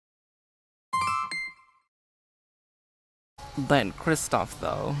But Kristoff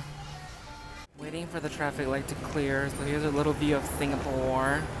though. Waiting for the traffic light to clear, so here's a little view of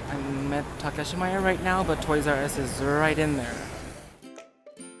Singapore. I'm at Takashimaya right now, but Toys R Us is right in there.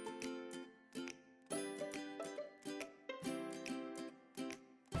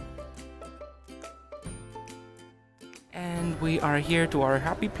 And we are here to our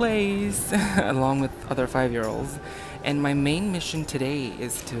happy place, along with other 5-year-olds. And my main mission today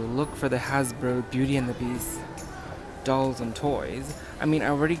is to look for the Hasbro Beauty and the Beast dolls and toys. I mean, I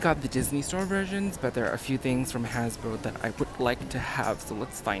already got the Disney Store versions, but there are a few things from Hasbro that I would like to have, so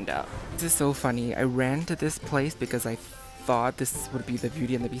let's find out. This is so funny. I ran to this place because I thought this would be the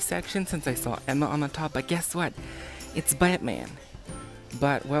Beauty and the Beast section since I saw Emma on the top, but guess what? It's Batman.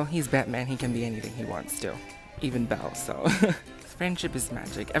 But, well, he's Batman. He can be anything he wants to. Even Belle, so... Friendship is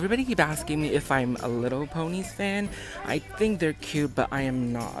magic. Everybody keep asking me if I'm a Little Ponies fan. I think they're cute, but I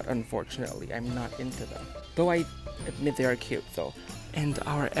am not, unfortunately. I'm not into them. Though I admit they are cute, though. And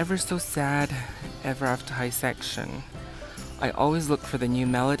our ever so sad Ever After High section. I always look for the new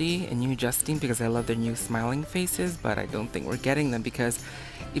Melody and new Justine because I love their new smiling faces, but I don't think we're getting them because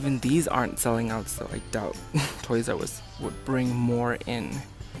even these aren't selling out, so I doubt Toys R Us would bring more in.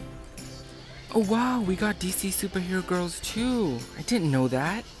 Oh wow, we got DC superhero girls too! I didn't know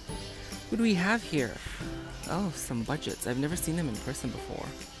that! What do we have here? Oh, some budgets. I've never seen them in person before.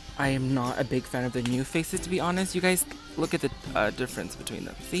 I am not a big fan of the new faces, to be honest. You guys, look at the difference between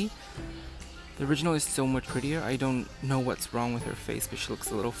them. See? The original is so much prettier. I don't know what's wrong with her face, but she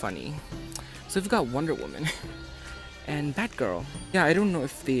looks a little funny. So we've got Wonder Woman. And Batgirl. Yeah, I don't know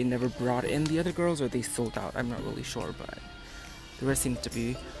if they never brought in the other girls or they sold out. I'm not really sure, but the rest seems to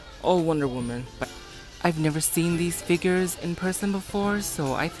be all Wonder Woman. But I've never seen these figures in person before,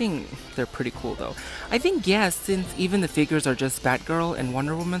 so I think they're pretty cool though. I think, yes, since even the figures are just Batgirl and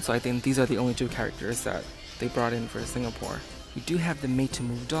Wonder Woman, so I think these are the only two characters that they brought in for Singapore. We do have the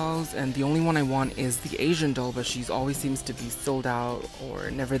made-to-move dolls, and the only one I want is the Asian doll, but she always seems to be sold out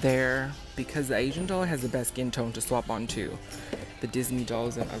or never there, because the Asian doll has the best skin tone to swap onto the Disney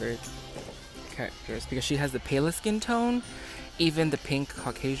dolls and other characters, because she has the palest skin tone. Even the pink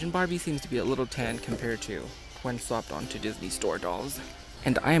Caucasian Barbie seems to be a little tan compared to when swapped onto Disney Store dolls.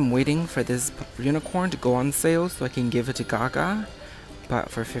 And I am waiting for this unicorn to go on sale so I can give it to Gaga, but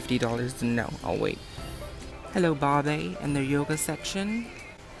for $50, no, I'll wait. Hello Barbie and their yoga section.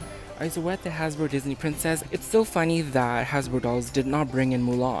 Alright, so we're at the Hasbro Disney Princess. It's so funny that Hasbro dolls did not bring in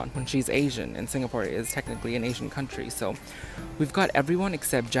Mulan when she's Asian, and Singapore is technically an Asian country, so we've got everyone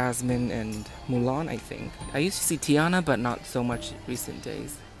except Jasmine and Mulan, I think. I used to see Tiana, but not so much recent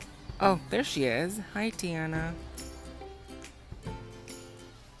days. Oh, there she is. Hi, Tiana.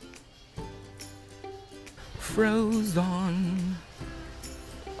 Frozen.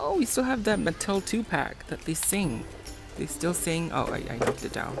 Oh, we still have that Mattel 2-pack that they sing. They still sing. Oh, I knocked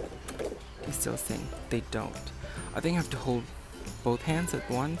it down. They still sing. They don't. I think I have to hold both hands at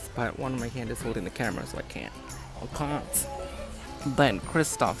once, but one of my hand is holding the camera, so I can't. I can't. But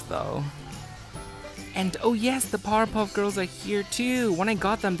Kristoff, though. And oh yes, the Powerpuff Girls are here too. When I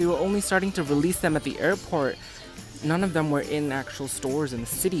got them, they were only starting to release them at the airport. None of them were in actual stores in the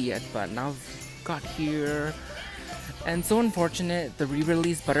city yet, but now I've got here. And so unfortunate, the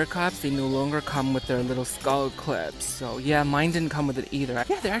re-released Buttercups, they no longer come with their little skull clips. So yeah, mine didn't come with it either.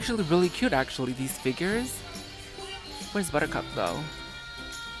 Yeah, they're actually really cute actually, these figures. Where's Buttercup though?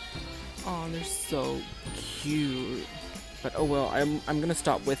 Oh, they're so cute. But oh well, I'm gonna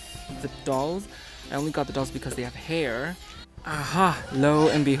stop with the dolls. I only got the dolls because they have hair. Aha! Lo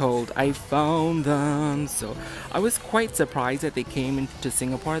and behold, I found them! So, I was quite surprised that they came into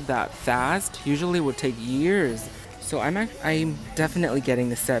Singapore that fast. Usually it would take years. So I'm definitely getting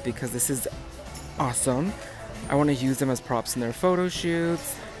the set because this is awesome. I want to use them as props in their photo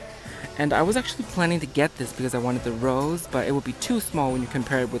shoots. And I was actually planning to get this because I wanted the rose, but it would be too small when you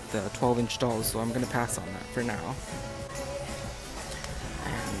compare it with the 12-inch dolls, so I'm going to pass on that for now.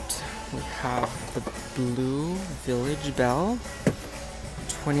 And we have the Blue Village Belle,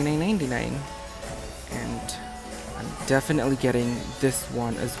 $29.99. And I'm definitely getting this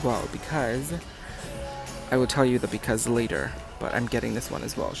one as well because I will tell you the because later, but I'm getting this one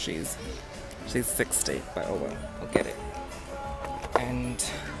as well. She's 60, but oh well, I'll get it. And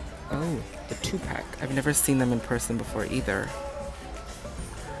oh, the 2-pack. I've never seen them in person before either.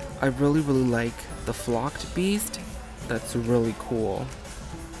 I really like the flocked beast. That's really cool.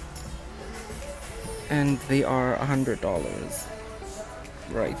 And they are $100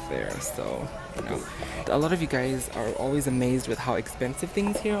 right there, so you know. A lot of you guys are always amazed with how expensive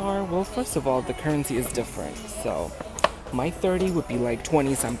things here are. Well, first of all, the currency is different, so My 30 would be like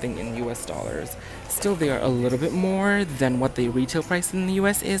 20 something in US dollars. Still, they are a little bit more than what the retail price in the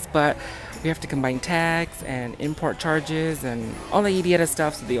US is, but we have to combine tax and import charges and all the yada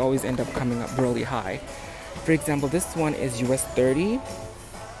stuff, so they always end up coming up really high. For example, this one is US 30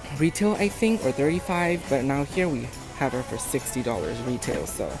 retail, I think, or 35, but now here we have her for $60 retail,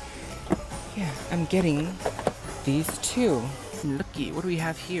 so yeah, I'm getting these two. Looky, what do we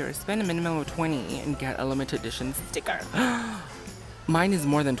have here? Spend a minimum of 20 and get a limited edition sticker. Mine is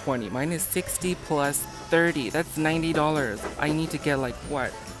more than 20. Mine is 60 plus 30. That's $90. I need to get like what?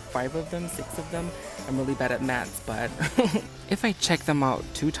 5 of them? 6 of them? I'm really bad at maths, but if I check them out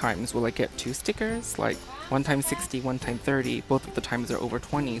 2 times, will I get 2 stickers? Like 1 time 60, 1 time 30. Both of the times are over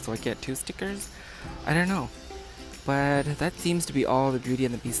 20, so I get 2 stickers? I don't know. But that seems to be all the Beauty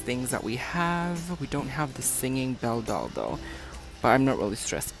and the Beast things that we have. We don't have the singing Belle doll though. But I'm not really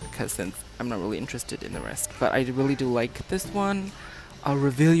stressed because since I'm not really interested in the rest. But I really do like this one. I'll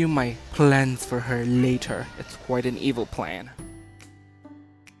reveal you my plans for her later. It's quite an evil plan.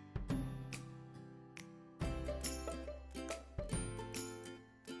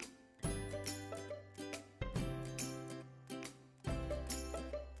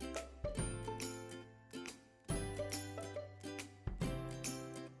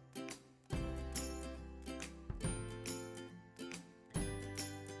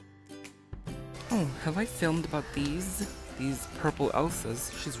 Oh, have I filmed about these purple Elsas?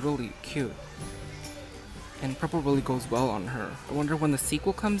 She's really cute. And purple really goes well on her. I wonder when the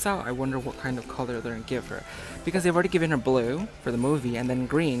sequel comes out, I wonder what kind of color they're gonna give her. Because they've already given her blue for the movie, and then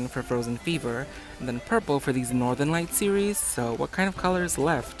green for Frozen Fever, and then purple for these Northern Lights series, so what kind of color is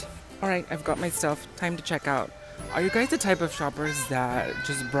left? Alright, I've got my stuff. Time to check out. Are you guys the type of shoppers that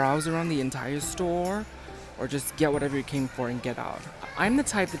just browse around the entire store? Or just get whatever you came for and get out? I'm the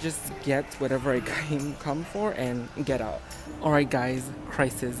type that just gets whatever I come for and get out. Alright guys,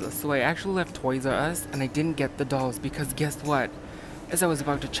 crisis. So I actually left Toys R Us and I didn't get the dolls because guess what? As I was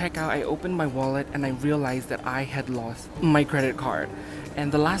about to check out, I opened my wallet and I realized that I had lost my credit card.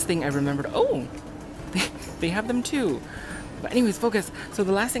 And the last thing I remembered, oh, they have them too. But anyways, focus. So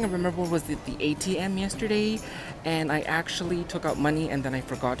the last thing I remember was the ATM yesterday, and I actually took out money and then I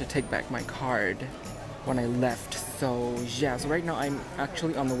forgot to take back my card when I left. So yeah, so right now I'm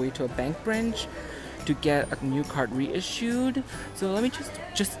actually on the way to a bank branch to get a new card reissued. So let me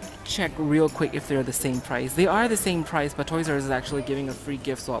just check real quick if they're the same price. They are the same price, but Toys R Us is actually giving a free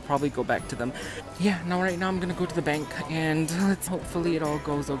gift, so I'll probably go back to them. Yeah, right now I'm gonna go to the bank and hopefully it all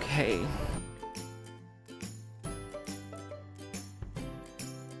goes okay.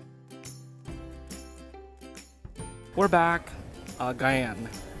 We're back, Guyane.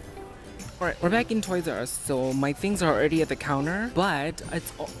 Alright, we're back in Toys R Us, so my things are already at the counter, but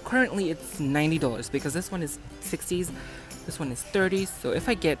currently it's $90 because this one is 60s, this one is 30, so if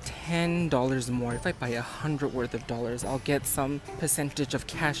I get $10 more, if I buy 100 worth of dollars, I'll get some percentage of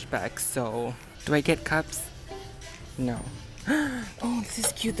cash back. So do I get cups? No. Oh, this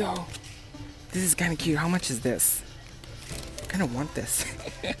is cute though. This is kind of cute. How much is this? I kind of want this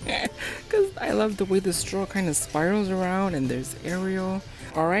because I love the way the straw kind of spirals around, and there's Ariel.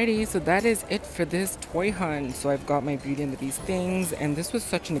 Alrighty, so that is it for this toy hunt. So I've got my Beauty and the Beast things, and this was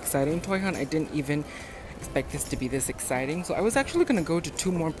such an exciting toy hunt. I didn't even expect this to be this exciting. So I was actually gonna go to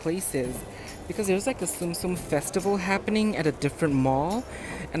 2 more places because there's like a Tsum Tsum festival happening at a different mall,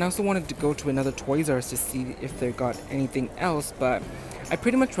 and I also wanted to go to another Toys R Us to see if they got anything else, but I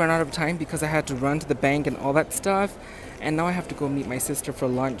pretty much ran out of time because I had to run to the bank and all that stuff. And now I have to go meet my sister for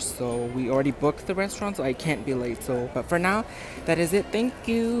lunch, so we already booked the restaurant, so I can't be late. So, but for now, that is it. Thank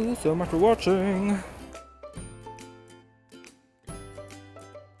you so much for watching.